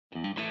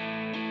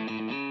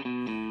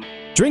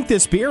Drink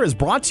This Beer is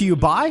brought to you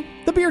by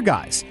The Beer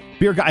Guys.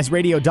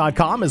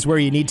 BeerGuysRadio.com is where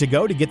you need to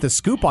go to get the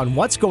scoop on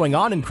what's going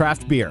on in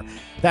craft beer.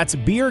 That's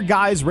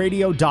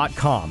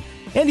BeerGuysRadio.com.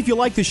 And if you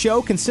like the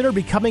show, consider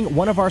becoming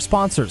one of our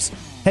sponsors.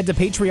 Head to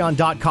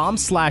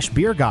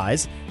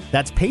Patreon.com/BeerGuys.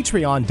 That's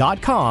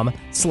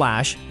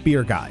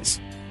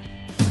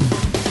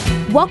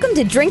Patreon.com/BeerGuys. Welcome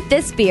to Drink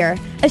This Beer,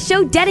 a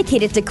show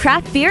dedicated to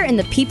craft beer and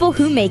the people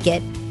who make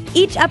it.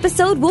 Each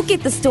episode, we'll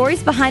get the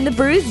stories behind the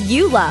brews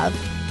you love.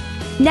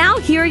 Now,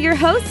 here are your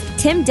hosts,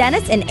 Tim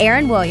Dennis and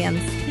Aaron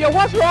Williams. Yeah,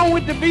 what's wrong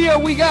with the beer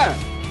we got?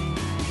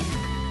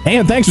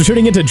 And thanks for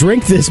tuning in to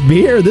Drink This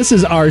Beer. This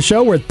is our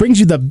show where it brings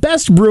you the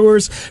best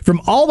brewers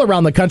from all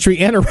around the country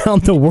and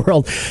around the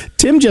world.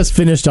 Tim just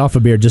finished off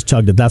a beer, just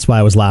chugged it. That's why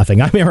I was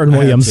laughing. I'm Aaron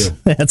Williams.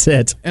 That's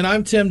it. And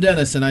I'm Tim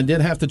Dennis, and I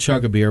did have to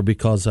chug a beer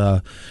because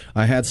I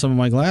had some in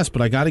my glass,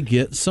 but I got to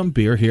get some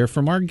beer here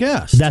from our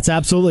guest. That's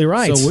absolutely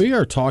right. So we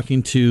are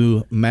talking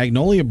to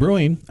Magnolia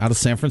Brewing out of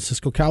San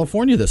Francisco,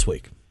 California this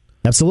week.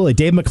 Absolutely.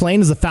 Dave McLean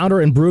is the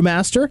founder and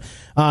brewmaster.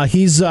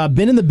 He's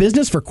been in the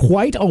business for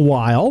quite a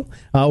while,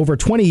 over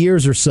 20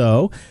 years or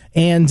so.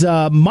 And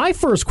my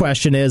first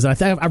question is,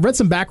 and I've read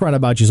some background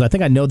about you, so I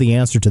think I know the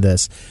answer to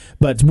this,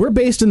 but we're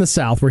based in the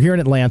South. We're here in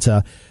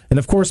Atlanta. And,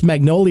 of course,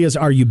 Magnolias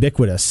are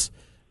ubiquitous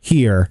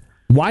here.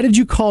 Why did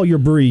you call your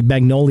brewery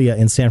Magnolia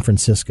in San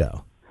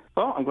Francisco?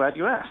 Well, I'm glad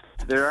you asked.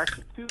 There are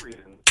actually two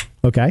reasons.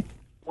 Okay.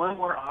 One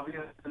more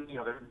obvious than the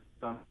other.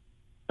 Some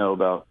know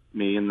about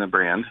me and the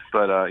brand,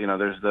 but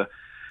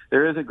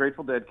there is a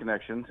Grateful Dead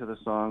connection to the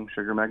song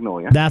Sugar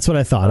Magnolia. That's what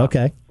I thought.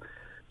 Okay.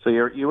 So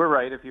you were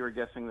right if you were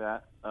guessing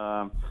that.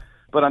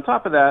 But on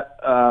top of that,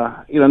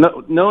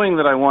 knowing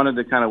that I wanted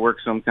to kind of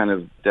work some kind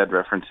of Dead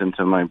reference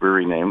into my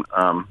brewery name,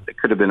 it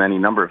could have been any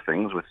number of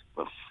things. With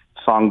a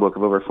songbook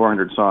of over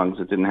 400 songs,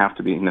 it didn't have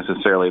to be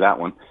necessarily that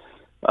one.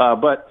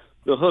 But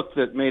the hook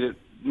that made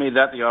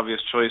that the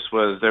obvious choice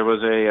was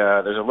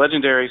there's a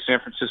legendary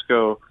San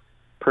Francisco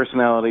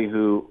personality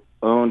who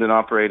owned and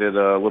operated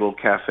a little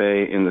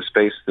cafe in the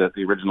space that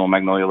the original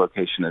Magnolia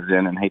location is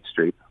in Haight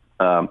Street.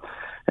 And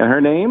her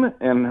name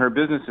and her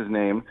business's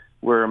name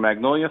were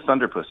Magnolia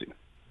Thunderpussy.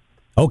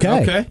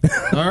 Okay.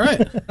 All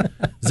right.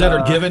 Is that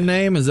her given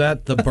name? Is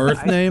that the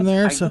birth name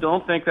there? I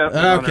don't think that's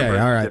on her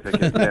birth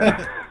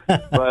certificate. Yeah.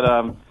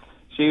 But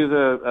she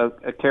was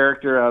a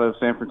character out of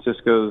San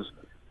Francisco's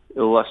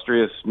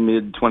illustrious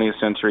mid-20th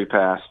century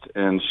past,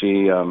 and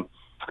she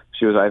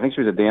was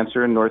a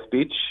dancer in North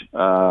Beach,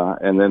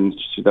 and then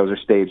that was her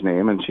stage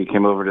name, and she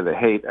came over to the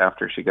Haight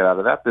after she got out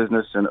of that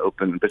business and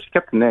but she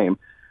kept the name,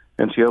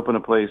 and she opened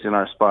a place in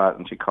our spot,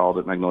 and she called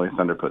it Magnolia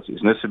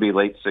Thunderpussies. And this would be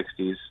late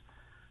 60s,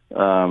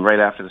 right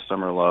after the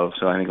Summer of Love,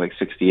 so I think like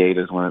 68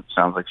 is when it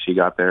sounds like she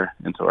got there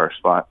into our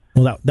spot.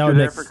 Well, that was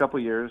there for a couple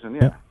of years, and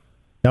yeah.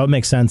 That would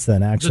make sense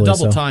then, actually. The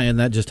double tie-in,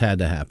 that just had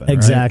to happen.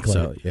 Exactly.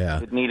 Right? So,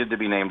 yeah. It needed to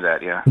be named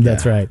that, yeah.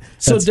 That's right.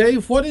 So,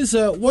 Dave,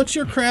 what's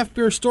your craft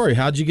beer story?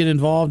 How'd you get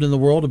involved in the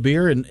world of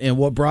beer, and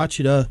what brought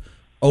you to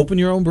open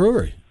your own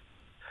brewery?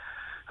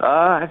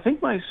 I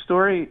think my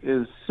story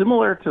is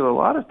similar to a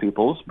lot of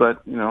people's,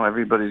 but,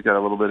 everybody's got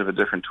a little bit of a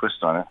different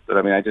twist on it.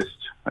 But,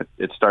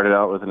 it started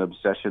out with an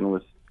obsession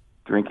with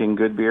drinking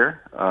good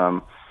beer,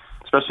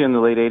 especially in the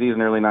late 80s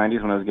and early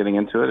 90s when I was getting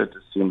into it. It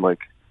just seemed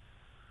like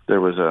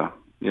there was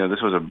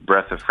this was a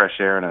breath of fresh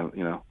air in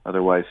a,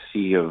 otherwise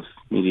sea of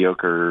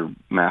mediocre,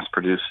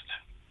 mass-produced,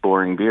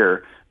 boring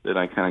beer that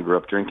I kind of grew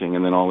up drinking.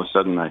 And then all of a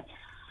sudden I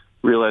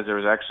realized there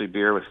was actually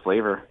beer with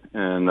flavor.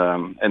 And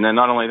then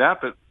not only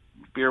that, but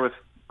beer with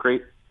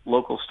great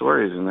local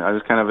stories. And I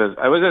was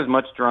as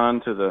much drawn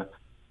to the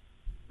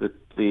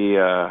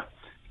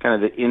kind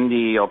of the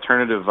indie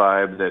alternative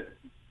vibe that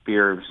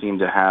beer seemed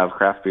to have.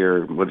 Craft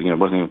beer, it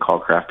wasn't even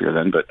called craft beer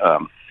then, but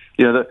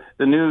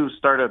the new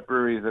startup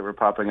breweries that were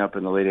popping up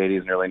in the late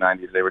 80s and early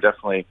 90s, they were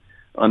definitely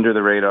under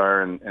the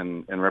radar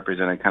and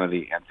represented kind of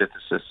the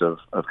antithesis of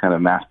kind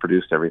of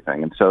mass-produced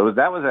everything. And so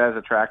that was as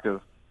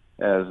attractive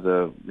as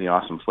the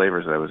awesome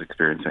flavors that I was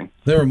experiencing.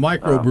 There were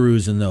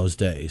microbrews in those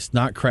days,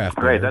 not craft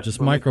beer, right, that's just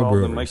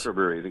microbreweries.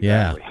 Microbreweries,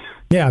 exactly.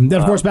 Yeah, and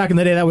of course, back in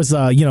the day, that was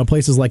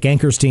places like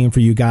Anchor's Team for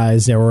you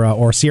guys,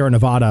 or Sierra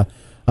Nevada.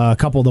 A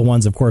couple of the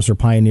ones, of course, are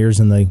pioneers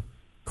in the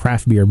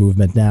craft beer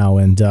movement now,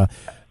 and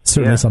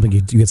certainly something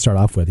you could start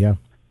off with, yeah.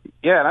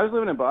 Yeah, and I was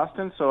living in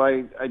Boston, so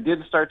I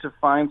did start to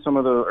find some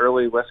of the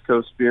early West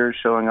Coast beers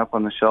showing up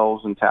on the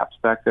shelves and taps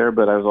back there,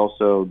 but I was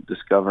also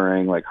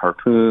discovering like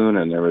Harpoon,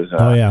 and there was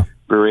a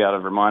brewery out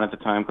of Vermont at the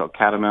time called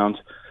Catamount.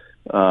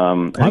 I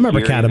remember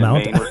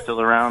Catamount. Maine was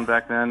still around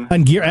back then.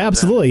 And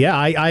absolutely, yeah.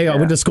 I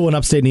went to school in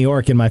upstate New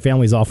York, and my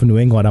family's all from New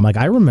England. I'm like,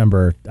 I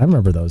remember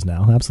those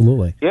now,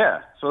 absolutely.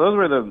 Yeah, so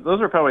those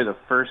were probably the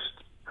first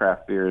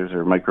craft beers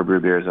or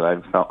microbrew beers that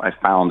I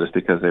found just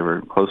because they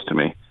were close to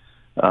me.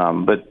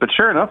 But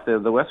sure enough,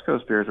 the West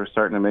Coast beers were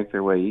starting to make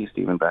their way east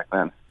even back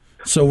then.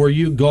 So were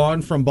you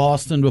gone from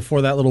Boston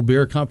before that little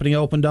beer company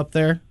opened up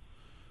there?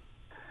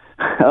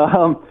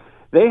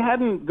 They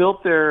hadn't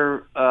built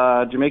their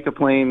Jamaica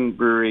Plain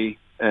brewery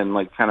and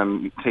like kind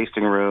of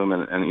tasting room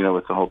and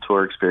with the whole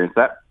tour experience.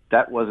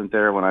 That wasn't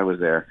there when I was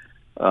there.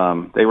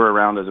 They were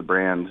around as a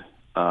brand,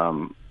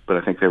 but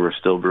I think they were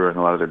still brewing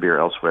a lot of their beer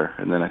elsewhere.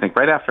 And then I think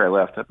right after I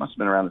left, that must have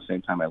been around the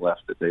same time I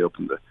left, that they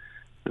opened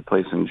the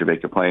place in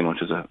Jamaica Plain,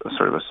 which is a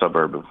sort of a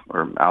suburb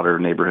or outer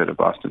neighborhood of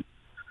Boston.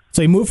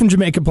 So you moved from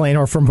Jamaica Plain,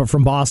 or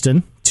from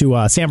Boston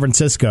to San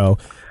Francisco.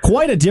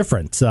 Quite a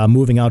difference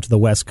moving out to the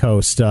West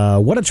Coast.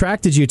 What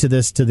attracted you to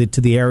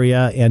the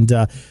area? And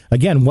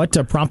again, what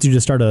prompted you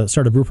to start a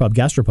brewpub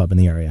gastropub in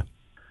the area?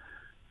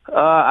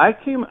 I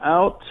came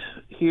out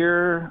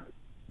here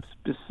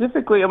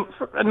specifically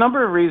for a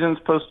number of reasons.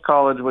 Post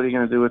college, what are you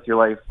going to do with your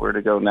life? Where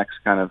to go next?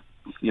 Kind of,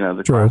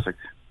 the True. classic,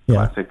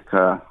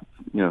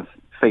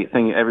 fate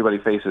thing everybody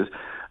faces.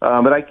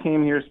 But I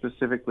came here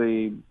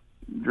specifically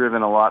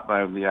driven a lot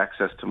by the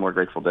access to more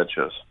Grateful Dead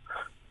shows.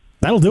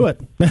 That'll do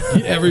it.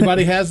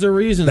 Everybody has their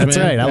reasons. That's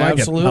man. right. I like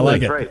Absolutely. it. I like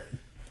it. That's right.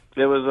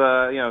 It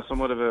was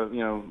somewhat of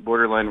a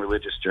borderline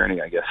religious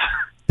journey, I guess.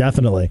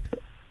 Definitely.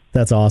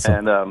 That's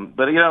awesome. And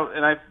but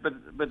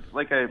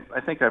like I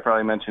think I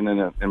probably mentioned in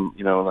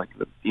like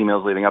the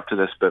emails leading up to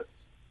this, but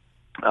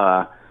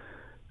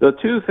the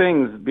two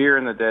things, beer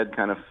and the dead,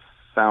 kind of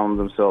found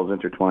themselves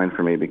intertwined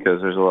for me,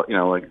 because there's a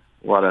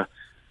lot of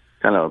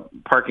kind of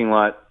parking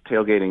lot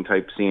tailgating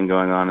type scene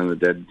going on in the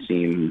dead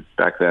scene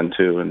back then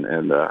too,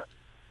 and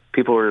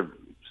people were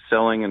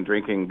selling and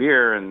drinking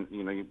beer, and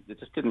it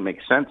just didn't make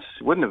sense.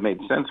 It wouldn't have made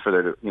sense for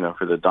there to,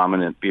 for the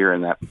dominant beer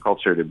in that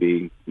culture to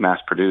be mass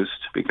produced,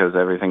 because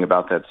everything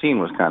about that scene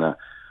was kind of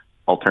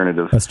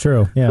alternative. That's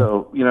true. Yeah.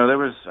 So there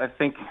was, I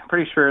think,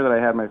 pretty sure that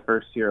I had my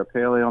first Sierra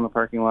Pale Ale in the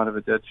parking lot of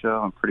a Dead show.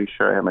 I'm pretty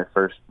sure I had my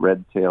first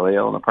Red Tail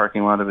Ale in the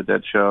parking lot of a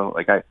Dead show.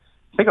 Like I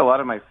think a lot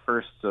of my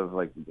firsts of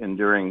like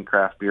enduring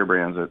craft beer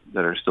brands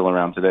that are still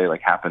around today,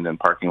 like happened in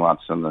parking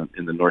lots in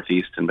the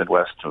Northeast and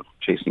Midwest, of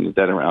chasing the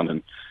dead around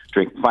and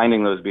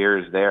finding those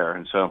beers there.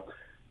 And so,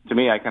 to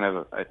me, I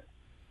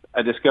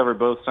discovered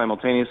both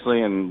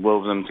simultaneously and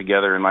wove them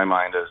together in my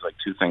mind as like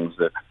two things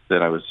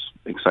that I was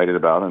excited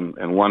about.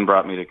 And one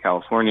brought me to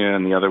California,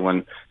 and the other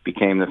one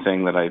became the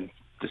thing that I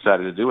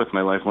decided to do with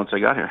my life once I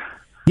got here.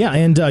 Yeah,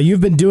 and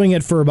you've been doing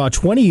it for about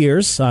 20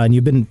 years, and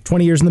you've been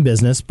 20 years in the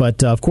business.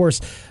 But, of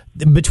course,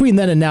 between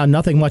then and now,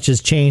 nothing much has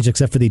changed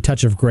except for the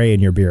touch of gray in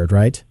your beard,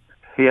 right?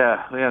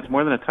 Yeah, it's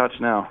more than a touch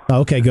now.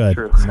 Oh, okay, good.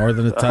 True. More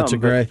than a touch of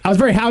gray. I was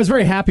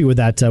very happy with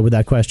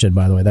that question.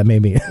 By the way, that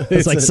made me.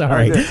 It's like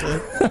sorry.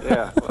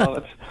 Yeah,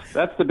 well,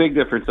 that's the big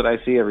difference that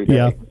I see every day.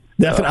 Yeah,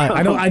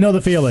 definitely. I know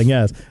the feeling.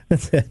 Yes.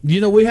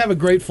 We have a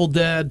Grateful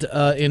Dead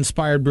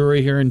inspired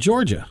brewery here in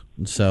Georgia.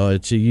 So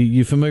it's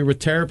you familiar with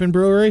Terrapin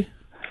Brewery?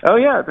 Oh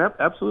yeah,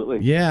 absolutely.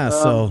 Yeah.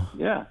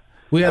 Yeah.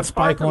 We had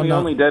Spike on the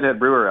only Deadhead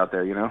brewer out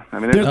there, I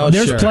mean,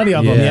 there's sure. plenty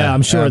of them. Yeah,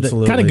 I'm sure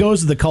absolutely. that kind of goes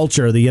to the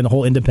culture, the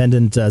whole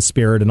independent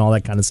spirit and all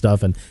that kind of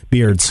stuff, and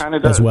beards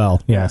as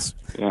well. Yes,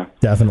 yeah,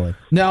 definitely.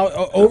 Now,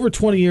 over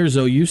 20 years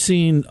though, you've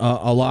seen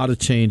a lot of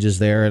changes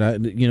there,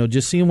 and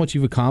just seeing what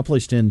you've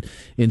accomplished in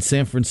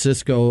San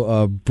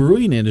Francisco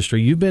brewing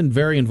industry. You've been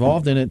very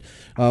involved in it.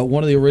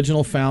 One of the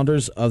original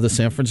founders of the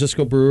San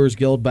Francisco Brewers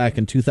Guild back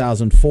in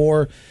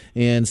 2004,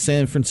 and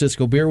San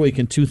Francisco Beer Week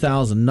in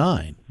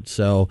 2009.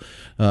 So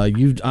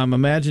I'm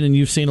imagining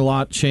you've seen a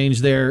lot change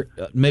there,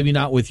 maybe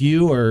not with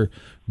you,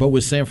 but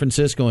with San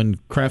Francisco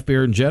and craft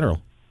beer in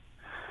general.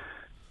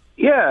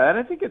 Yeah, and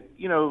I think it,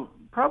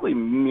 probably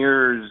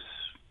mirrors,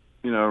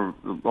 a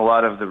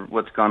lot of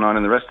what's gone on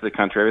in the rest of the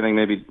country.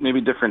 Everything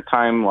maybe different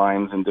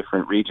timelines in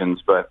different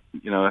regions, but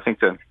I think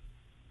the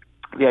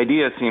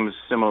idea seems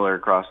similar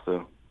across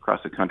the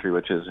country,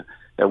 which is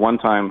at one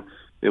time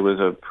it was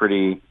a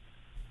pretty,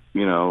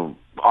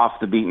 off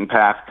the beaten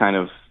path kind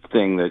of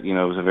thing that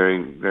was a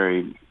very,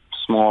 very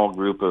small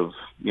group of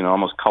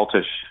almost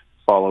cultish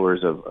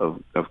followers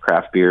of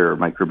craft beer or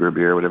microbrew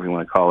beer, whatever you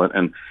want to call it,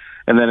 and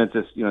then it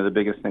just the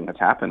biggest thing that's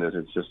happened is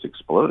it's just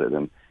exploded.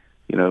 And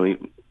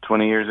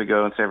 20 years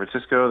ago in San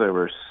Francisco there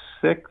were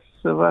 6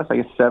 of us, I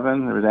guess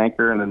 7. There was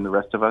Anchor, and then the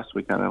rest of us,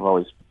 we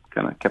always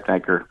kept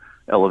Anchor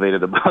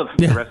elevated above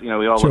the rest. We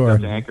all looked up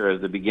to Anchor as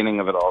the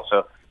beginning of it all.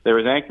 So there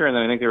was Anchor, and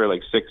then I think there were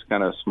like 6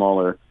 kind of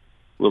smaller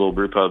little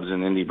brew pubs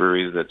and indie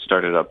breweries that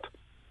started up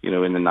in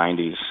the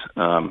 90s.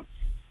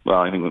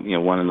 I think,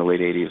 one in the late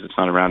 80s. It's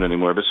not around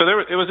anymore. But so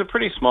it was a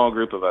pretty small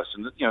group of us.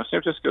 And,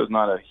 San Francisco is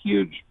not a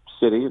huge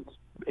city.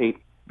 It's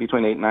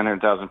between 800,000 and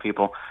 900,000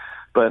 people.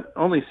 But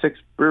only 6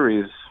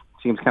 breweries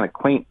seems kind of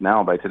quaint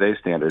now by today's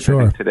standards.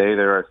 Sure. I think today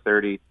there are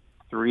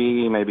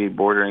 33, maybe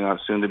bordering on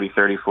soon to be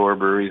 34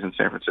 breweries in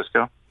San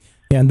Francisco.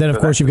 Yeah, and then, of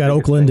course, you've got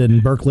Oakland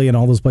and Berkeley and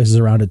all those places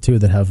around it, too,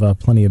 that have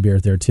plenty of beer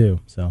there, too.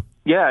 So.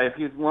 Yeah, if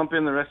you lump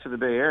in the rest of the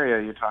Bay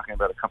Area, you're talking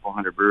about a couple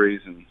hundred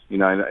breweries. And,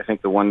 I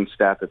think the one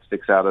stat that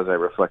sticks out as I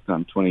reflect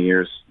on 20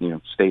 years,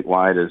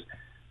 statewide is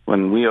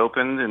when we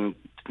opened in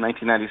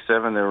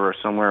 1997, there were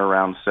somewhere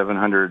around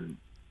 700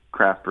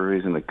 craft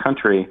breweries in the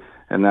country,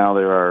 and now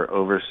there are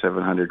over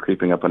 700,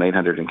 creeping up on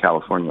 800 in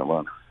California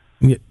alone.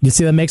 You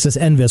see, that makes us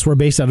envious. We're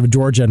based out of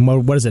Georgia, and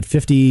what is it,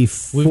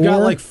 54? We've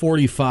got like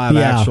 45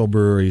 actual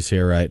breweries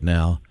here right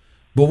now.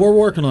 But we're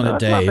working on it,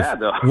 That's Dave. not bad,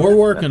 though. We're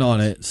working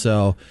on it.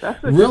 So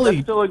that's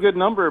really, still a good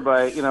number.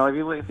 By if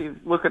you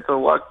look at the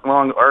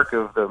long arc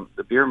of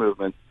the beer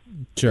movement,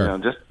 sure.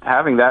 Just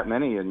having that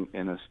many in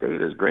a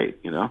state is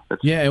great.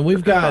 That's, and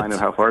we've that's a got sign of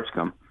how far it's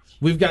come.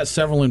 We've got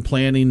several in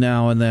planning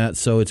now, and that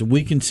so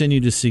we continue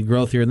to see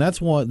growth here, and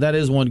that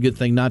is one good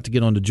thing. Not to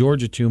get onto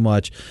Georgia too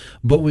much,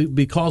 but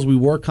because we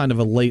were kind of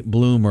a late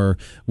bloomer,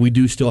 we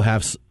do still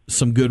have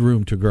some good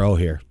room to grow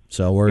here.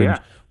 So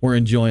we're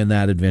enjoying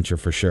that adventure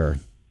for sure.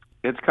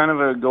 It's kind of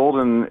a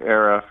golden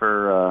era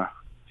for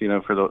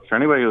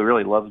anybody who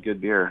really loves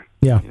good beer.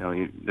 Yeah,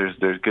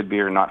 there's good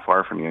beer not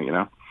far from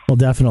you. Well,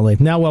 definitely.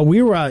 Now,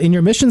 we were in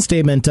your mission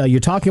statement, you're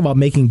talking about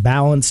making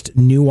balanced,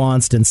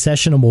 nuanced, and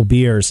sessionable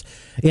beers,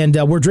 and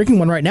we're drinking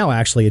one right now.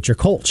 Actually, it's your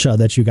Kolsch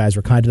that you guys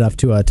were kind enough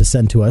to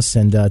send to us,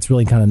 and it's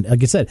really kind of,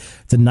 like I said,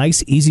 it's a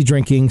nice, easy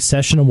drinking,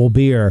 sessionable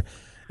beer.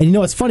 And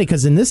it's funny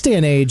because in this day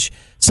and age,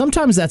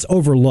 sometimes that's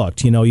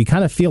overlooked. You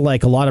kind of feel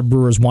like a lot of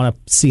brewers want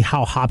to see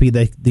how hoppy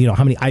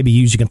how many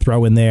IBUs you can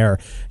throw in there,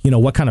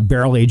 what kind of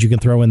barrel age you can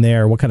throw in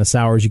there, what kind of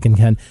sours you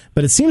can.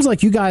 But it seems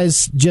like you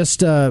guys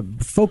just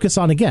focus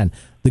on, again,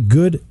 the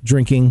good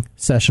drinking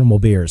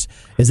sessionable beers.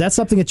 Is that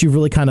something that you've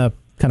really kind of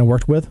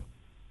worked with?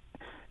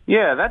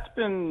 Yeah, that's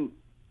been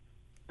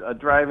a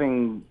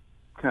driving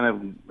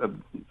kind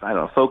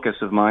of focus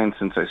of mine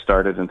since I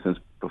started, and since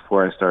I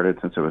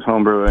was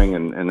homebrewing,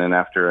 and then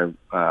after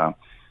I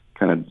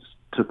kind of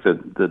took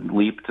the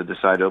leap to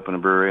decide to open a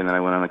brewery, and then I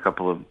went on a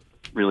couple of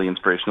really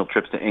inspirational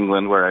trips to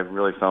England where I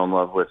really fell in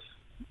love with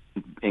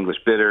English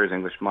bitters,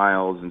 English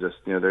milds, and just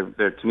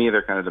they're to me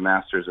they're kind of the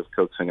masters of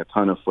coaxing a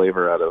ton of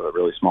flavor out of a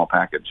really small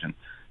package and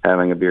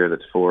having a beer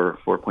that's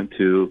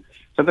 4.2,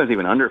 sometimes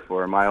even under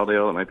 4, a mild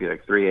ale it might be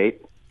like 3.8,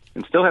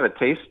 and still have it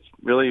taste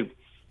really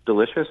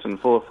delicious and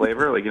full of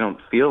flavor. Like you don't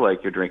feel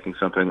like you're drinking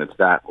something that's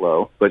that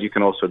low, but you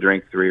can also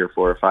drink 3 or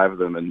 4 or 5 of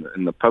them.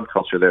 And the pub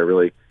culture there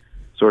really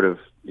sort of,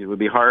 it would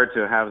be hard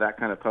to have that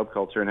kind of pub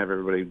culture and have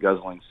everybody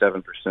guzzling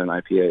 7%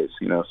 IPAs.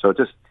 So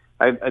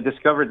I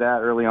discovered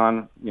that early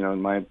on,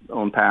 in my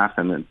own path,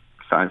 and then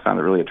I found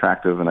it really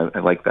attractive, and I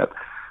like that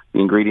the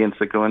ingredients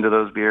that go into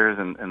those beers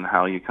and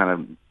how you kind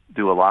of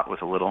do a lot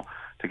with a little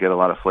to get a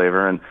lot of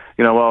flavor. And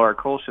while our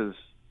Kolsch is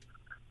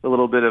a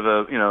little bit of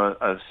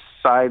a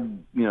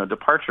side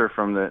departure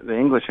from the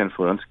English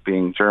influence,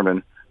 being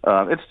German,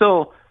 it's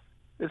still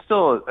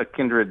a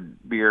kindred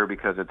beer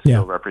because it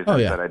still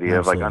represents that idea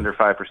of like under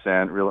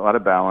 5%, really a lot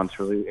of balance,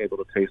 really able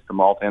to taste the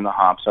malt and the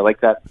hops. I like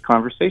that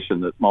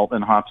conversation that malt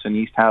and hops and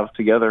yeast have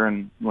together,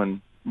 and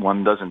when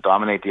one doesn't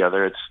dominate the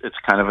other, it's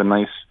kind of a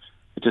nice.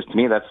 It just, to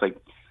me, that's like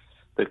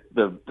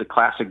the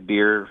classic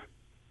beer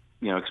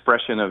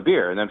expression of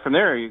beer. And then from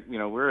there,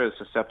 we're as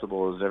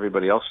susceptible as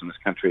everybody else in this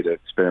country to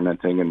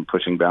experimenting and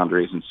pushing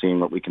boundaries and seeing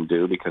what we can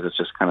do, because it's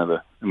just kind of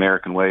the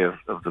American way of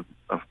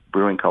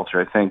brewing culture,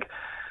 I think.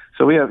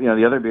 So we have,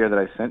 the other beer that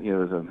I sent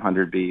you is a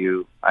 100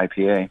 BU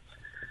IPA.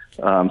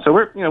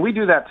 So we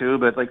do that too,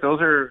 but like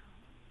to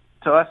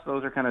us,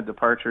 those are kind of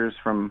departures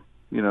from,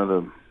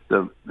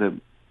 the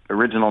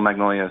original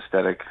Magnolia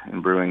aesthetic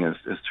in brewing is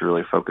to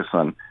really focus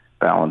on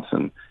balance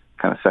and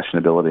kind of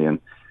sessionability. And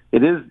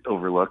it is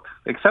overlooked,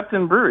 except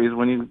in breweries.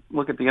 When you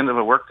look at the end of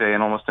a workday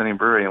in almost any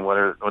brewery, and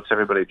what's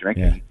everybody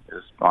drinking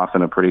is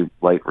often a pretty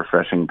light,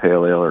 refreshing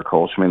pale ale or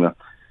Kolsch. I mean, the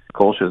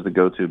Kolsch is the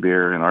go-to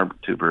beer in our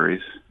 2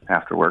 breweries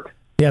after work.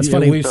 Yeah, it's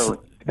funny.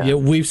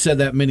 We've said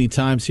that many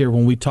times here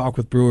when we talk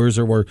with brewers,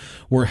 or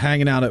we're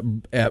hanging out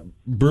at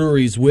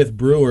breweries with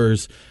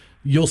brewers.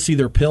 You'll see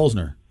their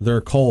Pilsner, their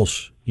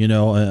Kolsch, an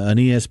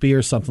ESB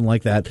or something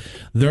like that.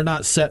 They're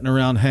not sitting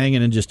around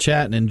hanging and just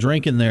chatting and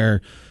drinking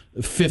their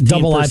 15%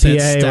 double IPA,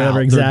 stout,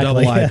 whatever,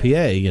 exactly. Double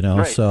IPA,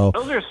 Right. So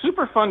those are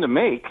super fun to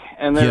make,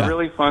 and they're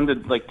really fun to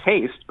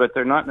taste, but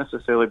they're not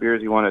necessarily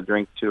beers you want to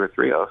drink 2 or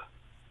 3 of.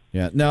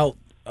 Yeah. Now,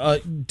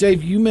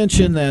 Dave, you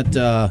mentioned that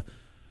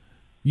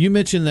your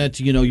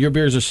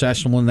beers are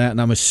sessionable in that, and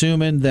I'm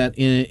assuming that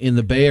in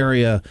the Bay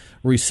Area,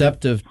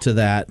 receptive to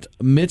that.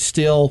 Mitch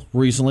Steele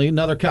recently,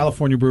 another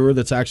California brewer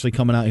that's actually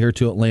coming out here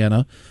to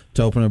Atlanta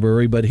to open a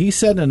brewery, but he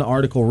said in an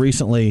article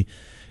recently,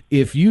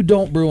 if you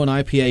don't brew an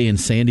IPA in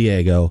San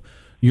Diego,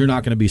 you're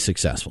not going to be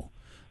successful.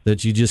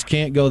 That you just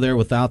can't go there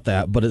without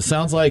that. But it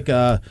sounds like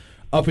up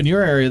in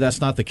your area, that's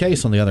not the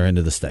case on the other end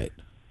of the state.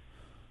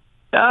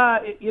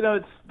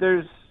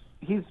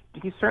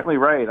 He's certainly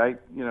right.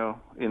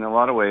 In a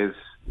lot of ways,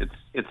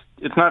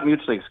 it's not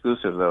mutually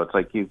exclusive though. It's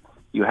like you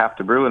have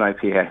to brew an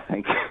IPA, I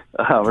think.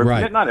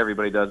 Right. Not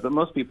everybody does, but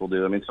most people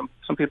do. I mean,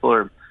 some people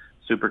are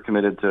super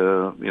committed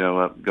to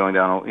going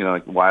down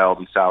like wild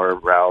and sour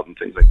route and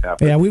things like that.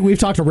 But, we've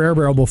talked to Rare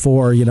Barrel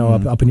before,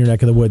 up in your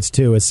neck of the woods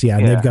too.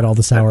 And they've got all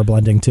the sour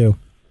blending too.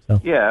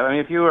 So. Yeah, I mean,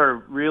 if you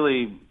are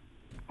really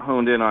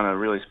honed in on a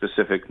really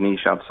specific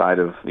niche outside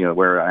of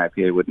where an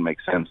IPA wouldn't make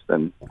sense,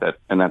 then that's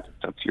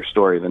your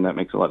story. Then that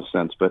makes a lot of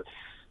sense. But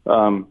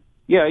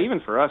even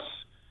for us,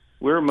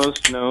 we're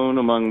most known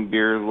among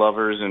beer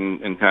lovers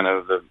and kind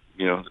of the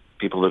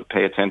people that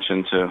pay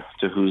attention to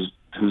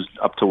who's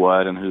up to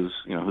what and who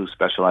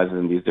specializes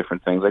in these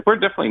different things. Like, we're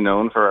definitely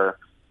known for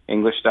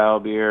English style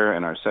beer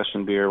and our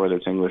session beer, whether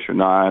it's English or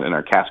not, and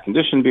our cask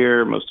conditioned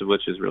beer, most of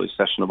which is really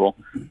sessionable.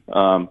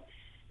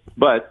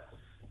 But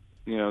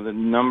the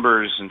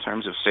numbers in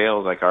terms of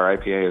sales, like our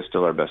IPA is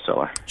still our best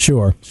seller.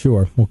 Sure.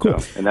 Well, cool.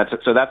 So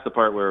that's the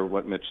part where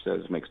what Mitch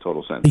says makes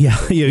total sense. Yeah,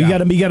 you got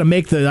to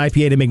make the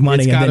IPA to make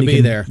money. It's got to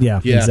be there. Yeah,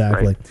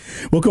 exactly.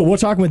 Right. Well, cool. We're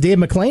talking with Dave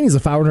McLean. He's the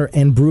founder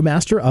and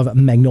brewmaster of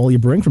Magnolia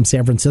Brewing from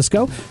San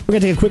Francisco. We're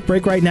going to take a quick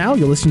break right now.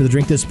 You're listening to the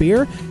Drink This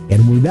Beer,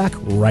 and we'll be back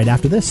right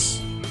after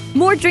this.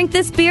 More Drink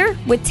This Beer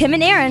with Tim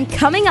and Aaron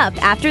coming up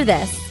after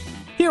this.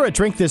 Here at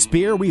Drink This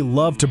Beer, we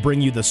love to bring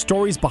you the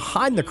stories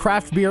behind the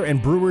craft beer and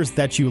brewers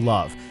that you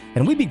love.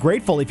 And we'd be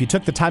grateful if you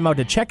took the time out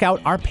to check out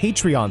our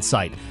Patreon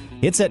site.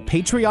 It's at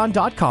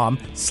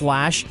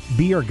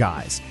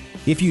patreon.com/beerguys.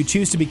 If you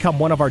choose to become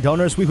one of our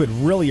donors, we would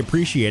really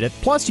appreciate it.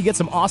 Plus, you get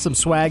some awesome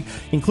swag,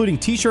 including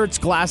t-shirts,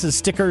 glasses,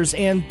 stickers,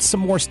 and some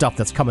more stuff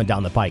that's coming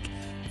down the pike.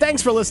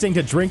 Thanks for listening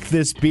to Drink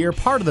This Beer,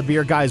 part of the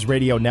Beer Guys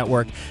Radio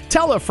Network.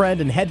 Tell a friend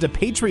and head to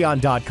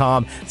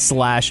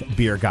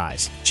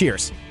patreon.com/beerguys.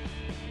 Cheers.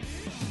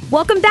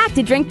 Welcome back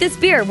to Drink This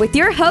Beer with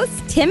your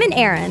hosts, Tim and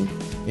Aaron.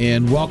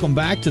 And welcome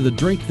back to the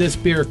Drink This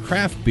Beer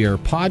Craft Beer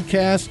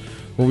Podcast,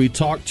 where we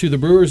talk to the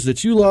brewers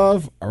that you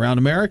love around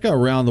America,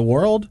 around the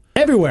world.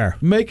 Everywhere.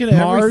 Making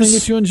Mars, everything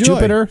that you enjoy.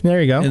 Jupiter.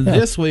 There you go. And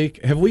this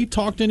week, have we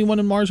talked to anyone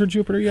in Mars or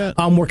Jupiter yet?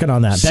 I'm working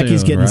on that. Soon,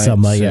 Becky's getting right?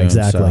 some. Soon, Yeah,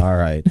 exactly. So, all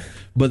right.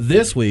 But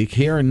this week,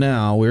 here and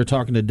now, we're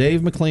talking to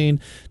Dave McLean.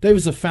 Dave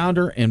is the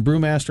founder and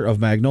brewmaster of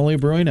Magnolia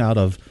Brewing out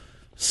of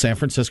San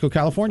Francisco,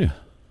 California.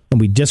 And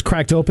we just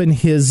cracked open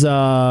his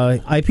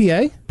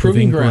IPA.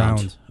 Proving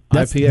Ground.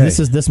 IPA. This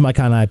is my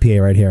kind of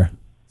IPA right here.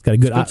 It's got a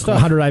good,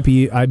 100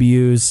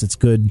 IBUs. It's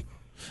good.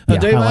 Now, Yeah,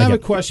 Dave, I have it. a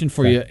question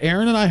for you.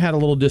 Aaron and I had a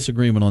little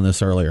disagreement on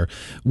this earlier.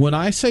 When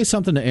I say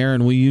something to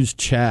Aaron, we use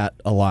chat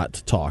a lot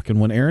to talk. And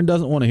when Aaron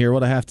doesn't want to hear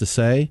what I have to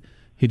say,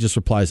 he just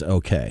replies,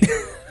 okay.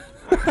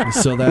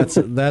 So that's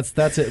it.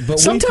 But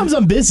sometimes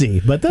I'm busy,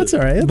 but that's all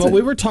right.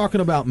 We were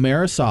talking about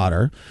Maris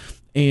Otter,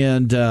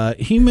 and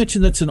he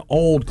mentioned that's an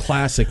old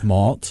classic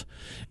malt.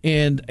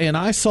 And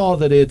I saw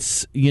that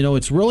it's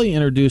really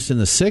introduced in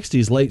the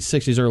 60s, late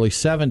 60s, early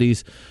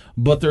 70s,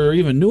 but there are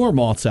even newer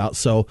malts out.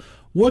 So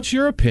what's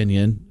your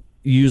opinion?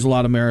 You use a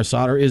lot of Maris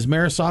Otter. Is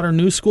Maris Otter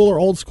new school or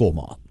old school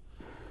malt?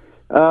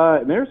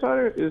 Maris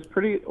Otter is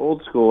pretty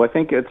old school. I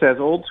think it's as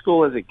old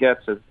school as it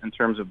gets in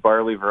terms of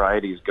barley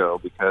varieties go,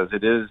 because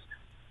it is,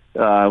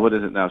 what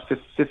is it now,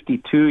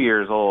 52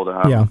 years old.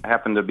 I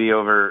happened to be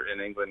over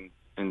in England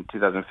in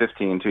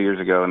 2015, 2 years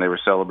ago, and they were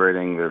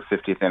celebrating their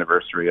 50th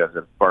anniversary as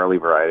a barley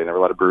variety. And there were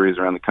a lot of breweries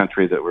around the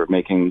country that were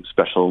making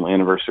special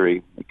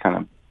anniversary kind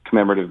of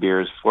commemorative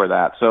beers for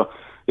that. So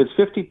it's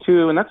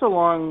 52, and that's a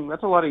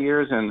lot of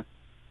years in,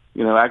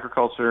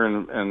 agriculture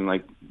and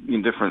like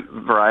different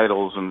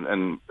varietals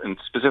and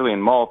specifically in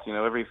malt.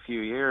 Every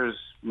few years,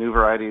 new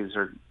varieties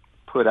are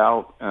put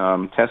out,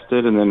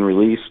 tested, and then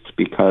released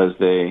because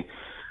they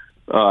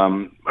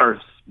are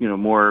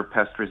more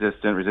pest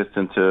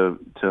resistant to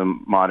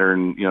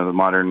modern, the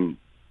modern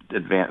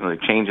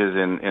changes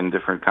in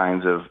different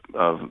kinds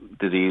of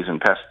disease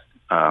and pest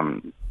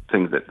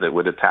things that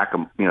would attack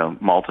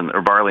malt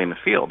or barley in the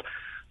field.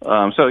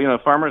 So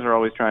farmers are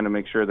always trying to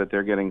make sure that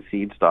they're getting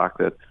seed stock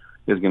that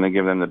is going to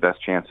give them the best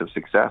chance of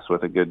success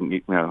with a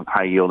good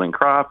high yielding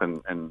crop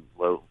and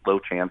low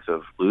chance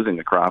of losing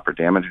the crop or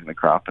damaging the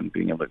crop, and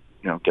being able to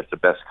get the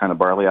best kind of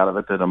barley out of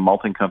it that a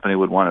malting company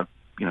would want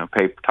to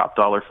pay top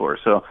dollar for.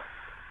 So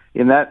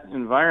in that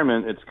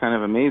environment, it's kind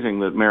of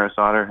amazing that Maris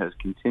Otter has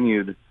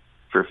continued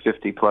for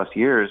 50 plus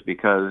years,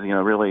 because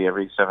really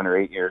every 7 or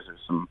 8 years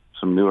there's some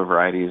newer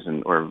varieties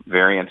or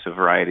variants of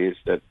varieties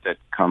that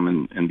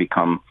come and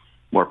become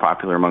more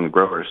popular among the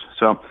growers.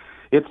 So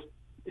it's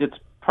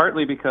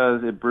partly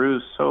because it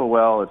brews so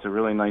well. It's a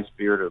really nice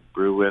beer to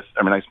brew with.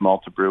 Nice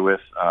malt to brew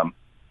with.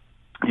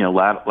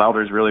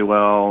 Lauders really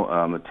well.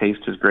 The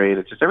taste is great.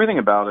 It's just everything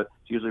about it.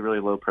 It's usually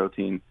really low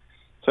protein.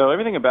 So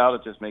everything about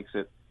it just makes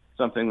it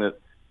something that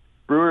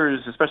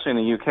brewers, especially in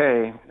the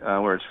UK,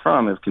 where it's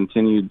from, have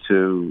continued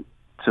to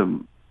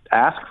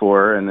ask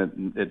for,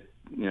 and it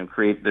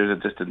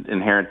there's just an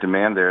inherent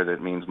demand there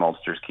that means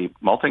maltsters keep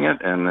malting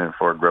it, and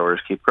therefore growers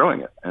keep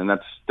growing it. And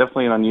that's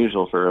definitely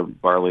unusual for a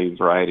barley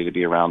variety to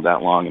be around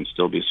that long and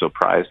still be so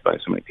prized by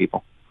so many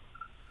people.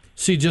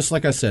 See, just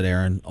like I said,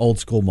 Aaron, old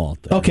school malt.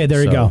 Okay,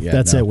 there you go.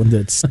 That's it. When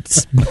it's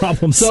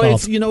problem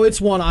solved. So it's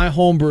one I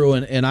homebrew,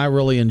 and I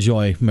really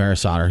enjoy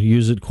Maris Otter.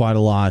 Use it quite a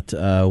lot.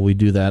 We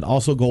do that.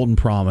 Also, Golden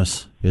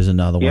Promise is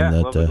another one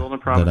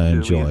that I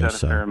enjoy. We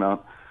use that a fair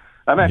amount.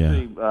 I'm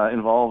actually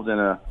involved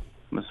in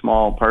I'm a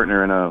small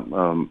partner in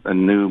a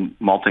new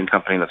malting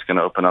company that's going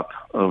to open up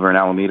over in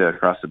Alameda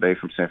across the bay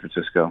from San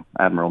Francisco,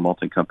 Admiral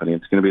Malting Company.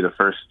 It's going to be the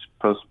first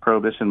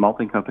post-prohibition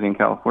malting company in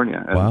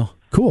California. And wow,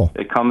 cool.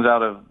 It comes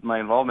out of my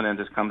involvement, and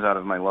just comes out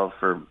of my love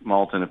for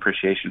malt and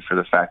appreciation for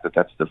the fact that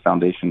that's the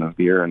foundation of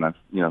beer. And I've,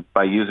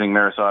 by using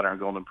Maris Otter and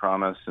Golden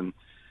Promise and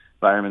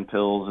Byerman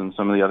Pills and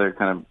some of the other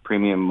kind of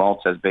premium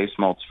malts as base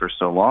malts for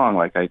so long,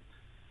 I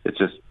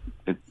just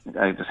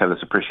have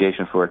this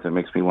appreciation for it that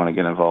makes me want to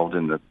get involved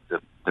in the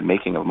the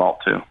making of malt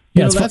too.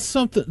 Yeah, that's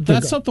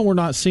something we're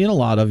not seeing a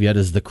lot of yet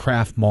is the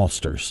craft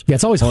maltsters. Yeah,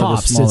 it's always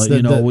hops.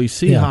 We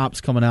see hops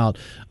coming out.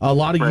 A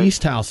lot of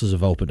yeast houses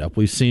have opened up.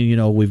 We've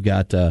seen, we've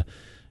got the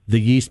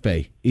Yeast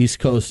Bay, East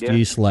Coast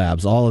Yeast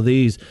Labs, all of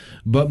these.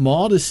 But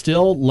malt is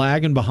still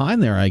lagging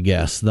behind there, I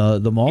guess,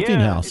 the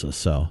malting houses.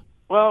 So.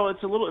 Well, it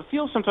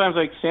feels sometimes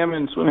like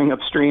salmon swimming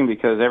upstream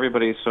because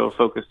everybody's so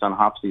focused on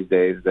hops these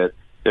days that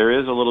there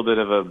is a little bit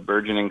of a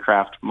burgeoning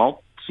craft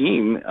malt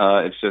scene.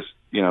 It's just,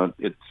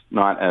 it's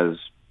not as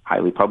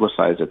highly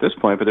publicized at this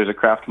point, but there's a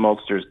Craft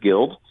Maltsters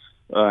Guild.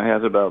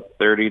 Has about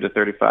 30 to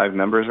 35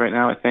 members right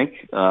now, I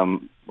think.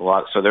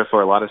 So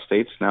therefore, a lot of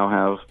states now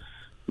have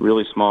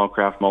really small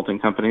craft malting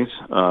companies.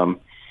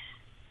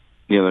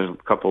 There's a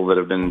couple that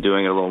have been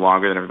doing it a little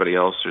longer than everybody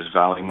else. There's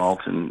Valley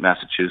Malt in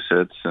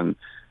Massachusetts and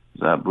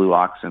Blue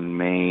Ox in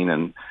Maine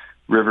and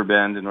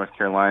Riverbend in North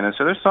Carolina.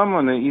 So there's some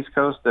on the East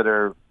Coast that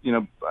are,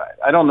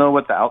 I don't know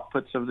what the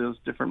outputs of those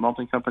different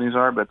malting companies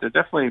are, but they're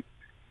definitely,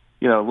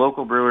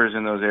 local brewers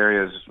in those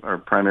areas are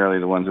primarily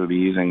the ones who would be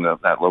using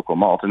that local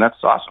malt. And that's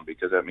awesome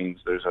because that means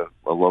there's a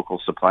local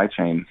supply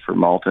chain for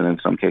malt and in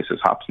some cases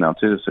hops now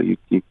too. So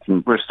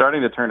we're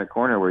starting to turn a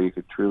corner where you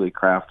could truly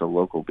craft a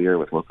local beer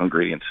with local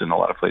ingredients in a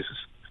lot of places.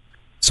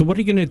 So what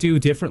are you going to do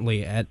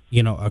differently at,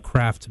 a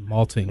craft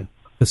malting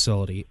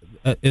facility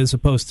as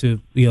opposed to,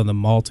 the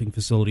malting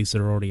facilities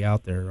that are already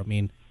out there? I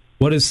mean,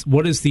 what is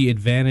the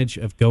advantage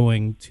of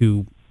going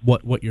to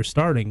what you're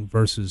starting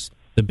versus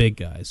the big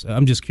guys?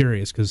 I'm just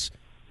curious because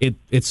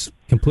it's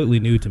completely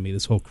new to me,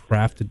 this whole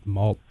crafted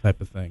malt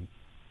type of thing.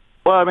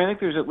 Well, I think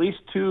there's at least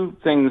two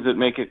things that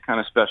make it kind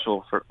of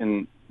special at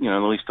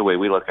least the way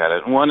we look at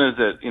it. One is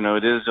that,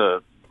 it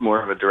is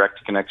more of a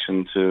direct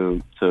connection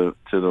to the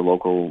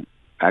local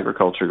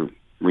agriculture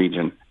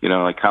region.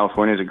 Like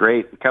California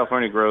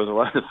grows a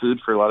lot of the food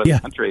for a lot of the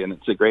country, and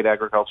it's a great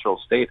agricultural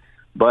state.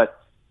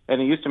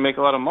 And it used to make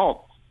a lot of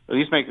malt. It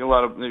used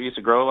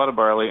to grow a lot of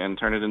barley and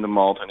turn it into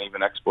malt and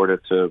even export it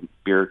to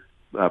beer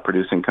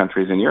producing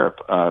countries in Europe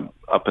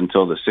up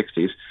until the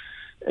 60s.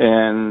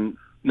 And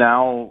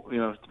now,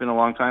 it's been a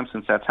long time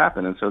since that's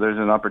happened. And so there's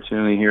an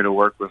opportunity here to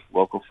work with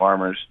local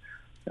farmers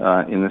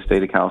in the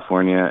state of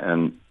California.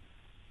 And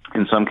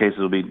in some cases,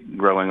 we'll be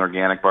growing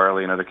organic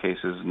barley. In other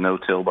cases,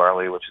 no-till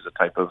barley, which is a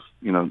type of,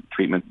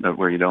 treatment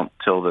where you don't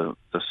till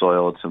the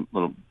soil. It's a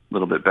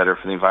little bit better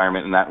for the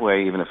environment in that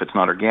way, even if it's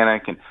not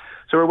organic. And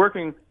so we're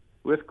working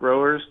with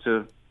growers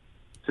to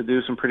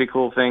do some pretty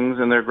cool things,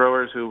 and they're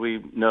growers who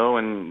we know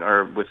and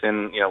are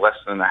within less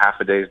than a half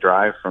a day's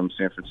drive from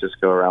San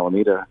Francisco or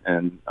Alameda,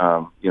 and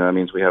that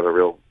means we have a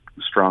real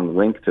strong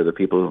link to the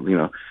people.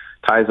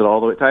 Ties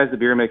the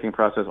beer making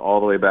process all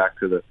the way back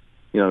to the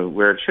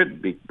where it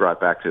should be brought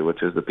back to,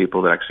 which is the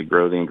people that actually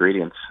grow the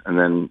ingredients, and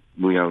then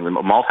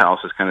the malt house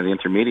is kind of the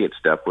intermediate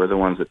step. We're the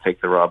ones that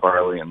take the raw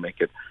barley and make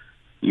it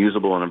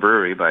usable in a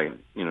brewery by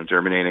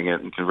germinating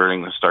it and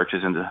converting the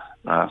starches into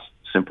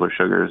simpler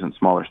sugars and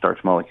smaller starch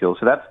molecules.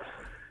 So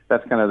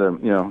that's kind of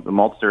the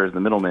maltster is the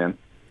middleman.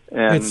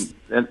 And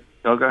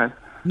go ahead.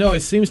 No,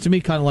 it seems to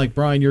me kind of like,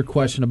 Brian, your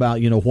question about,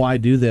 why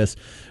do this?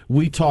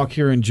 We talk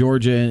here in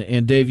Georgia,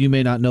 and Dave, you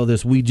may not know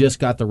this, we just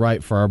got the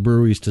right for our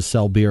breweries to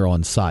sell beer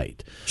on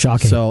site.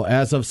 Shocking. So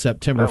as of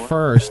September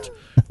 1st,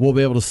 we'll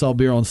be able to sell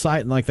beer on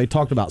site. And like they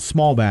talked about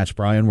small batch,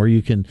 Brian, where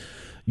you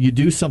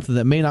do something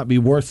that may not be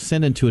worth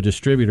sending to a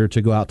distributor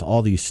to go out to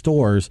all these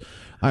stores.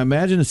 I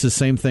imagine it's the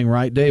same thing,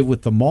 right, Dave?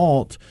 With the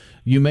malt,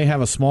 you may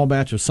have a small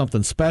batch of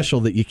something special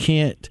that you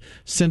can't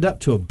send up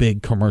to a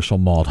big commercial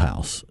malt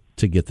house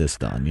to get this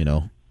done,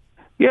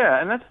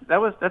 Yeah, and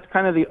that's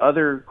kind of the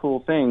other cool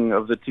thing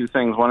of the two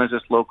things. One is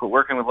just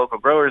working with local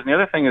growers, and the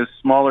other thing is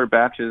smaller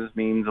batches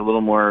means a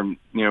little more,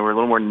 we're a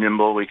little more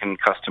nimble. We can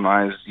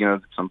customize,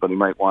 somebody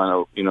might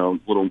want a,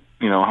 little,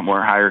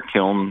 more higher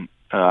kiln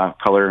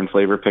color and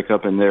flavor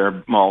pickup in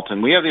their malt,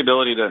 and we have the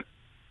ability to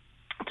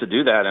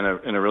do that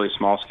in a really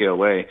small scale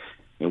way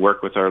and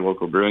work with our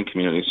local brewing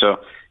community. So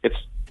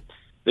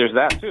there's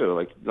that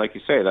too, like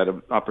you say,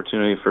 that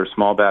opportunity for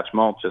small batch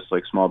malt, just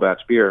like small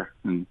batch beer,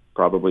 and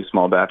probably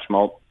small batch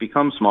malt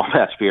becomes small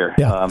batch beer.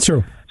 Yeah,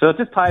 true. So it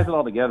just ties it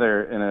all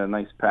together in a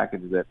nice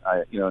package that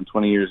in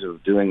 20 years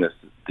of doing this,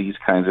 these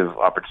kinds of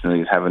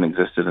opportunities haven't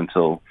existed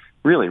until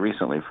really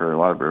recently for a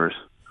lot of brewers.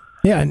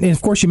 Yeah, and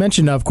of course you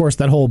mentioned,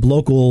 that whole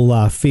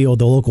local feel,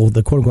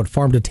 the quote-unquote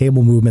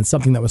farm-to-table movement,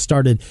 something that was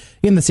started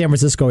in the San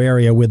Francisco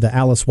area with the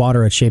Alice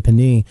Water at Chez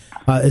Panisse.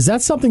 Is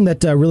that something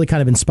that really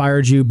kind of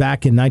inspired you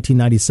back in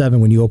 1997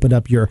 when you opened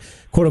up your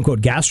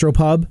quote-unquote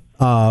gastropub?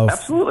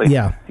 Absolutely.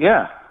 Yeah.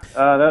 Yeah.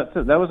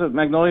 That was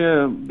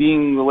Magnolia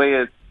being the way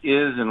it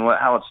is and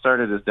how it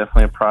started is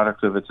definitely a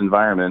product of its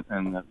environment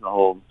and the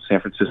whole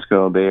San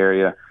Francisco Bay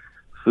Area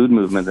food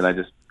movement that I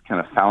just kind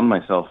of found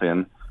myself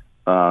in.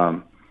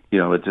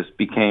 It just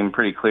became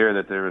pretty clear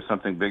that there was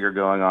something bigger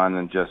going on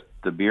than just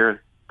the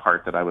beer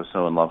part that I was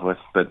so in love with.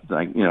 But there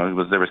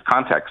was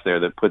context there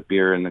that put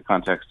beer in the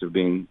context of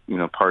being,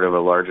 part of a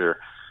larger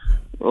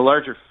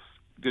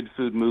good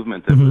food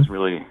movement that was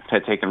really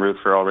had taken root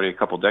for already a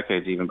couple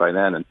decades even by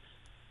then. And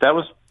that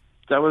was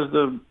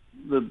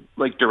the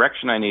like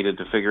direction I needed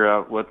to figure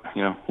out what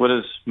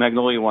does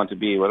Magnolia want to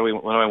be? What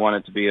do I want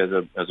it to be as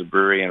a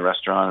brewery and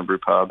restaurant and brew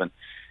pub?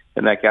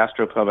 And that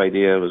gastropub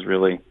idea was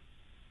really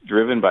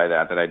driven by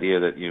that idea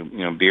that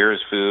beer is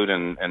food,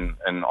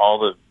 and all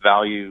the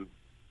value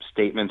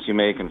statements you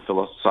make and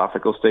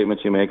philosophical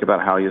statements you make about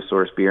how you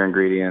source beer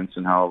ingredients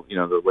and how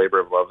the labor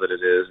of love that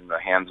it is and the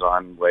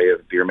hands-on way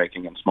of beer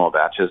making in small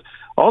batches.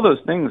 All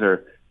those things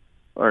are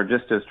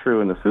just as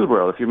true in the food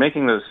world. If you're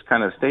making those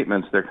kind of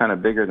statements, they're kind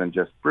of bigger than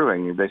just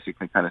brewing. You're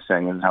basically kind of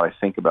saying, this is how I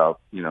think about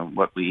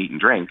what we eat and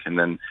drink, and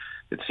then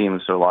it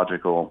seems so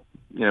logical,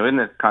 in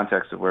the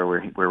context of where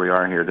we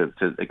are here,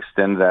 to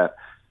extend that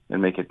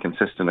and make it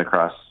consistent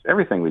across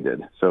everything we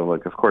did. So,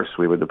 like, of course,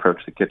 we would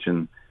approach the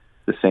kitchen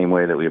the same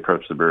way that we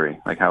approach the brewery.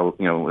 Like how,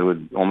 it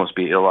would almost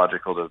be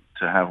illogical to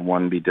have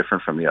one be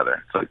different from the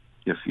other. So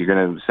if you're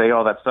going to say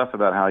all that stuff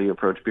about how you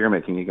approach beer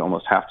making, you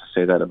almost have to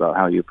say that about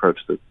how you approach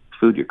the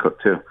food you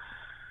cook too.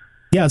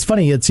 Yeah, it's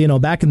funny. It's,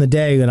 back in the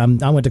day,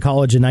 and I went to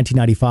college in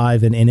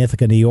 1995 in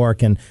Ithaca, New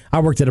York, and I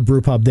worked at a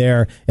brew pub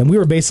there, and we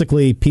were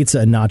basically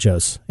pizza and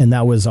nachos, and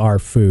that was our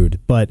food.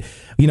 But,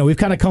 we've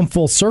kind of come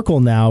full circle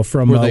now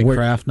from... Were they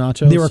craft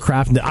nachos? They were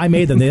craft. I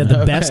made them. They had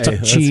the best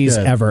cheese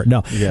ever.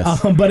 No.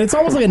 Yes. But it's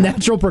almost like a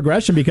natural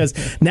progression because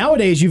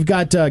nowadays you've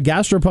got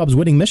gastropubs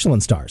winning Michelin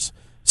stars.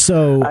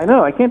 So I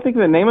know. I can't think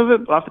of the name of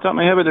it off the top of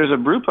my head, but there's a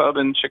brew pub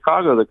in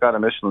Chicago that got a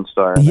Michelin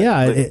star.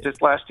 Yeah. Just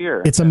last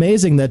year. It's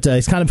amazing that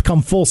it's kind of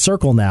come full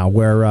circle now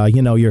where,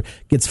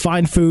 it's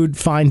fine food,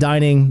 fine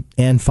dining,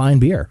 and fine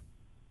beer.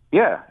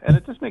 Yeah, and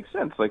it just makes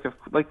sense. Like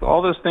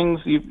all those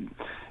things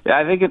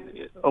I think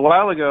a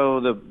while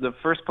ago, the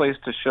first place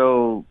to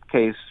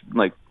showcase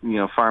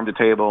farm to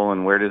table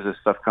and where does this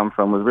stuff come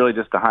from was really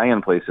just the high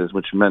end places,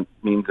 which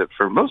means that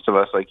for most of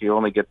us, you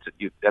only get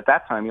to at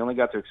that time you only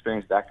got to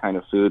experience that kind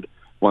of food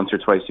once or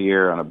twice a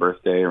year on a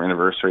birthday or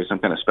anniversary, some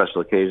kind of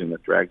special occasion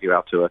that dragged you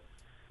out to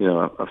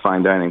a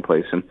fine dining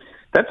place, and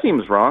that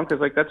seems wrong because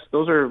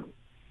those are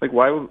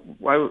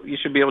why you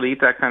should be able to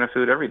eat that kind of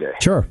food every day.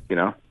 Sure,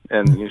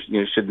 and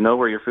you should know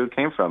where your food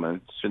came from, and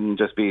it shouldn't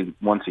just be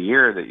once a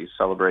year that you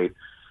celebrate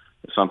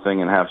something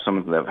and have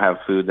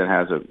food that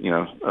has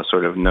a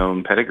sort of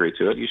known pedigree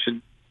to it. You should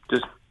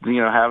just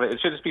have it. It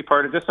should just be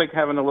part of just like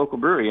having a local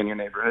brewery in your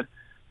neighborhood.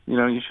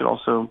 You should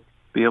also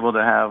be able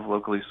to have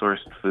locally sourced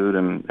food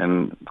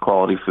and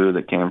quality food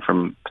that came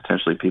from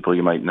potentially people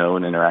you might know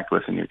and interact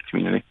with in your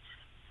community.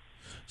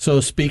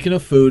 So speaking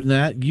of food and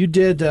that, you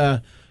did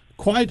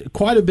quite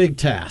a big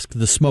task,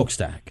 the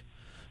Smokestack.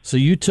 So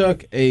you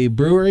took a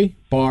brewery,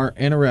 bar,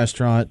 and a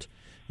restaurant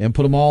and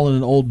put them all in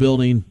an old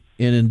building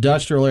in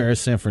industrial area of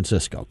San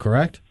Francisco,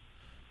 correct?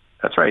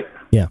 That's right.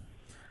 Yeah.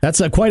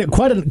 That's quite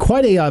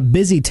a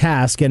busy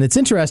task, and it's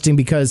interesting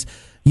because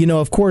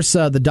of course,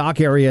 the dock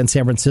area in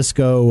San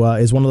Francisco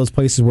is one of those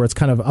places where it's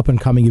kind of up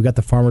and coming. You've got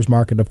the farmers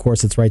market, of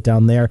course, it's right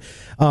down there.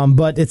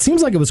 But it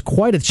seems like it was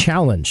quite a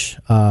challenge.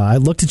 I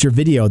looked at your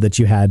video that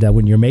you had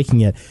when you're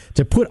making it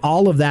to put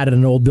all of that in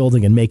an old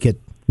building and make it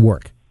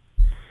work.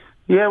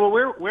 Yeah, well,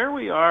 where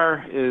we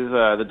are is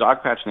the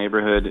Dogpatch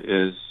neighborhood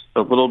is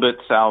a little bit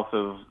south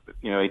of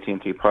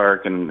AT&T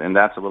Park, and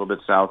that's a little bit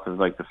south of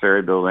the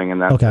Ferry Building,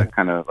 and that's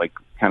kind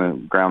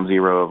of ground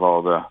zero of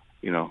all the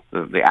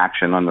the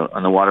action on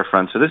the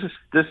waterfront. So this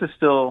is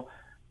still,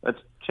 it's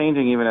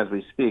changing even as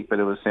we speak, but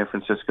it was San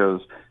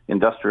Francisco's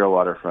industrial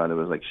waterfront. It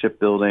was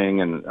shipbuilding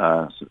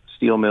and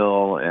steel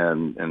mill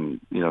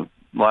and a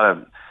lot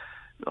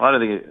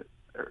of the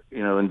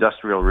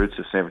industrial roots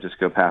of San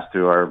Francisco passed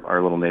through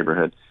our little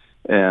neighborhood.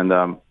 And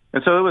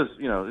so it was,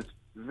 it's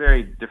a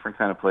very different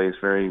kind of place,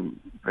 very,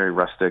 very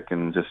rustic,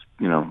 and just,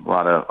 a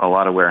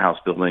lot of warehouse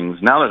buildings.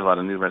 Now there's a lot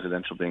of new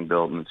residential being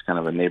built, and it's kind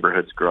of a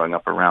neighborhood's growing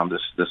up around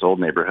this old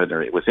neighborhood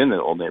or within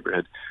the old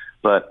neighborhood.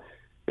 But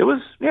it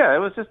was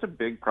just a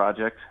big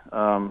project.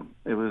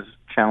 It was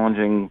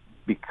challenging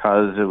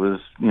because it was,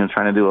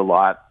 trying to do a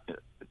lot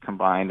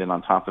combined and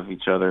on top of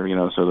each other,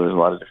 so there was a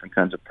lot of different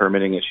kinds of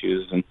permitting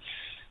issues, and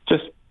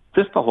just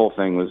the whole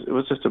thing was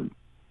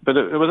but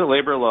it was a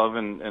labor of love,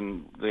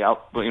 and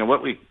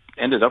what we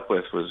ended up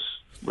with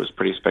was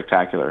pretty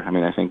spectacular. I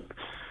mean, I think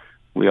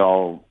we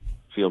all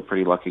feel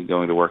pretty lucky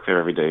going to work there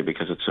every day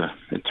because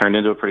it turned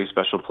into a pretty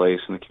special place,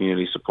 and the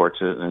community supports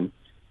it, and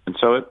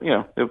so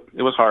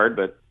it was hard,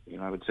 but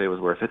I would say it was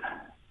worth it.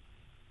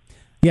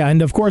 Yeah,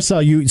 and of course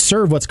you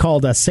serve what's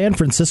called a San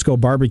Francisco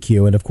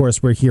barbecue, and of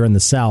course we're here in the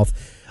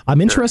South. I'm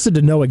interested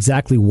to know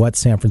exactly what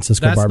San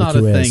Francisco barbecue is.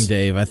 That's not a thing,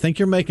 Dave. I think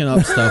you're making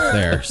up stuff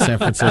there. San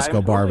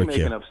Francisco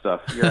barbecue. I'm making up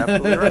stuff. You're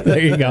absolutely right. There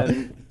you go.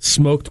 And,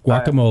 smoked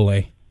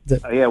guacamole.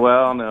 Yeah,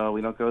 well, no,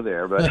 we don't go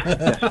there, but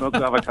smoked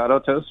avocado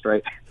toast,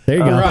 right? There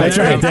you go. That's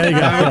right. There you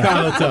go.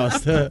 Avocado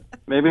toast.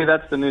 Maybe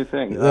that's the new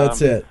thing.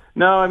 That's it.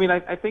 No, I mean,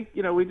 I think,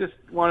 we just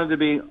wanted to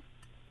be,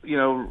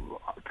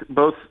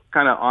 both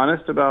kind of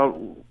honest about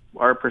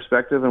our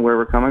perspective and where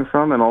we're coming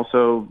from, and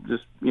also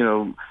just,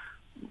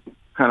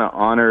 kind of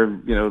honor,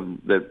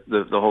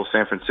 the whole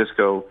San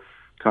Francisco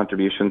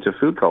contribution to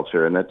food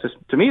culture. And that just,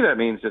 to me, that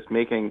means just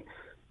making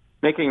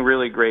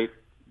really great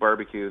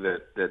barbecue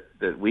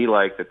that we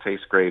like, that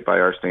tastes great by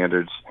our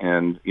standards.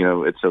 And,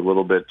 it's a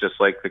little bit just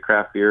like the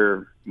craft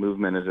beer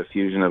movement is a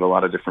fusion of a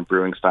lot of different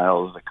brewing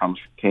styles that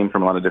came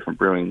from a lot of different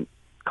brewing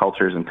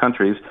cultures and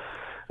countries.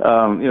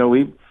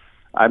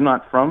 I'm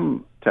not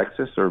from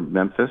Texas or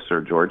Memphis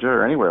or Georgia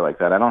or anywhere like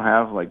that. I don't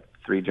have like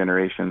 3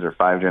 generations or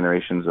 5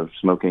 generations of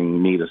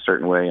smoking meat a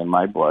certain way in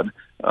my blood.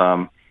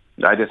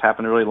 I just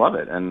happen to really love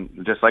it.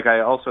 And just like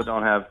I also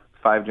don't have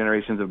 5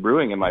 generations of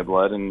brewing in my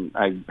blood, and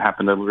I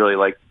happen to really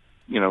like,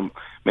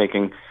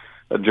 making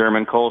a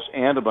German Kolsch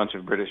and a bunch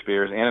of British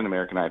beers and an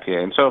American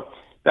IPA. And so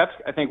that's,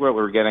 I think, what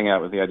we're getting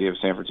at with the idea of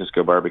San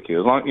Francisco barbecue.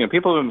 As long,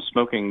 people have been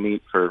smoking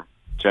meat for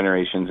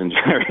generations and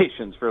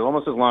generations, for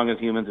almost as long as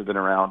humans have been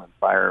around,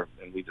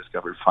 and we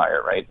discovered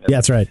fire, right? Yeah,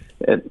 that's right.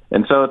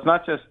 And so it's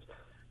not just,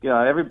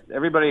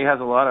 everybody has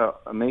a lot of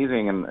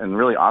amazing and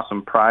really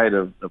awesome pride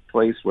of a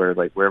place where,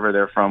 like, wherever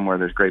they're from, where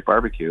there's great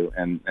barbecue,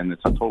 and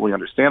it's totally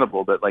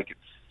understandable. But, like,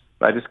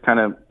 I just kind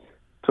of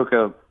took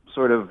a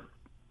sort of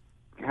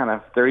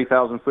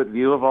 30,000-foot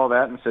view of all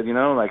that and said,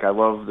 I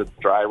love the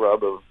dry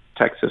rub of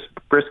Texas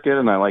brisket,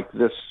 and I like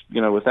this,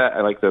 with that,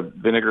 I like the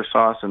vinegar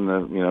sauce and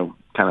the,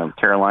 kind of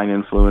Carolina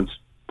influenced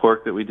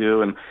pork that we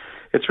do. And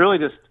it's really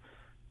just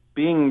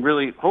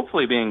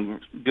hopefully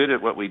being good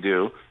at what we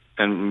do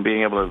and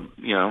being able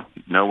to,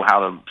 know how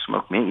to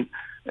smoke meat.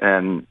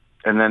 And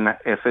then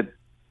if it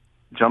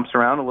jumps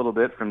around a little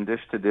bit from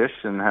dish to dish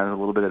and has a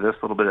little bit of this,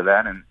 a little bit of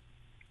that, and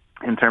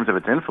in terms of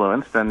its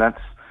influence, then that's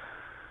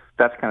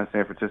kind of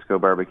San Francisco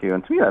barbecue.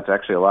 And to me, that's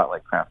actually a lot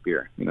like craft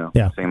beer,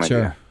 Yeah, same sure.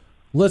 idea.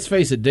 Let's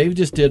face it, Dave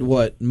just did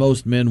what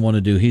most men want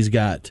to do. He's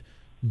got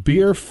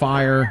beer,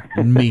 fire,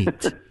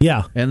 meat.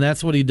 Yeah. And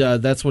that's what he does.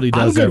 That's what he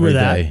I'm does good every with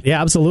that. day.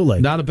 Yeah, absolutely.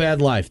 Not a bad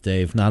life,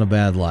 Dave. Not a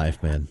bad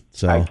life, man.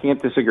 So I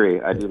can't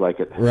disagree. I do like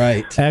it.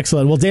 Right.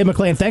 Excellent. Well, Dave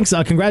McLean, thanks.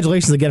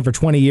 Congratulations again for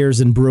 20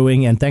 years in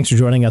brewing, and thanks for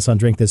joining us on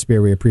Drink This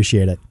Beer. We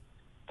appreciate it.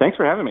 Thanks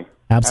for having me.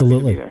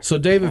 Absolutely. So,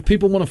 Dave, if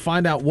people want to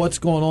find out what's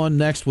going on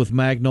next with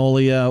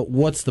Magnolia,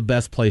 what's the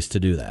best place to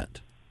do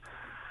that?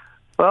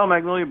 Well,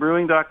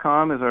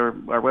 magnoliabrewing.com is our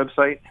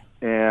website,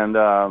 and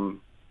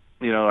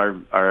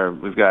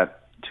we've got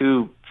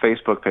 2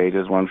 Facebook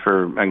pages, one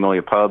for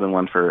Magnolia Pub and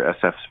one for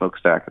SF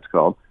Smokestack, it's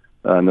called.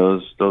 And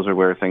those are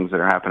where things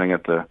that are happening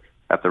at the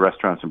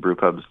restaurants and brew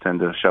pubs tend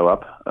to show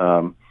up.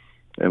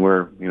 And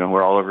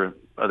we're all over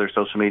other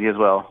social media as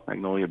well.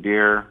 Magnolia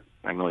Beer,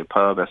 Magnolia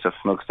Pub, SF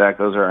Smokestack,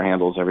 those are our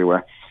handles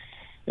everywhere.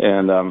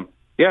 And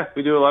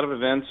we do a lot of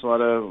events, we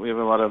have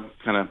a lot of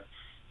kind of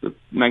the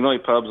Magnolia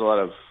Pub's a lot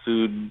of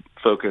food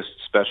focused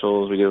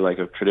specials. We do like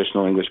a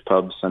traditional English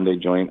pub Sunday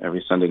joint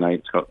every Sunday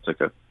night. It's like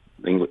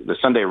the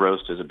Sunday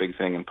roast is a big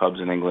thing in pubs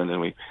in England, and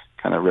we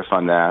kind of riff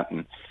on that.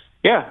 And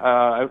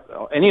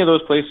any of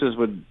those places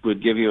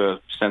would give you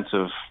a sense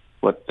of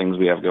what things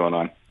we have going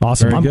on.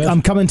 Awesome.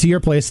 I'm coming to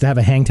your place to have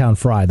a Hangtown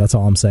Fry. That's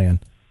all I'm saying.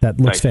 That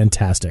looks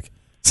fantastic.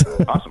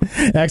 Awesome.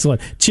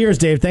 Excellent. Cheers,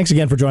 Dave. Thanks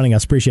again for joining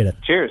us. Appreciate it.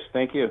 Cheers.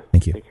 Thank you.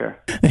 Thank you. Take care.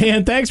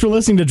 And thanks for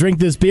listening to Drink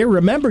This Beer.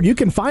 Remember, you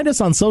can find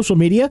us on social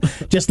media.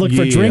 Just look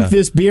for Drink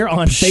This Beer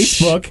on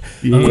Facebook.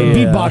 Quit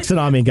beatboxing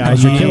on me,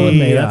 guys. You're killing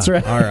me. That's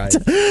right. All right.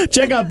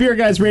 Check out Beer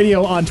Guys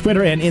Radio on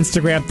Twitter and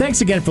Instagram. Thanks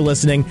again for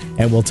listening,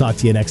 and we'll talk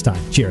to you next time.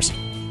 Cheers.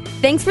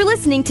 Thanks for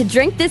listening to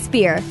Drink This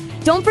Beer.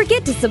 Don't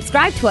forget to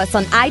subscribe to us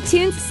on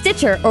iTunes,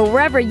 Stitcher, or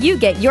wherever you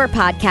get your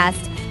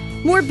podcast.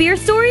 More beer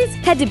stories?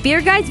 Head to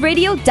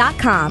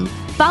beerguysradio.com.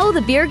 Follow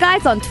the Beer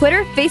Guys on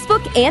Twitter,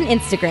 Facebook, and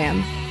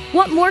Instagram.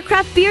 Want more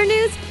craft beer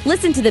news?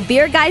 Listen to the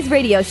Beer Guys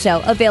Radio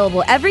Show,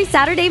 available every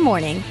Saturday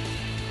morning.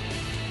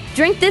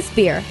 Drink This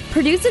Beer,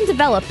 produced and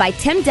developed by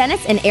Tim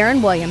Dennis and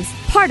Aaron Williams,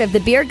 part of the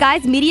Beer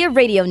Guys Media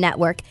Radio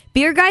Network,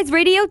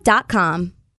 beerguysradio.com.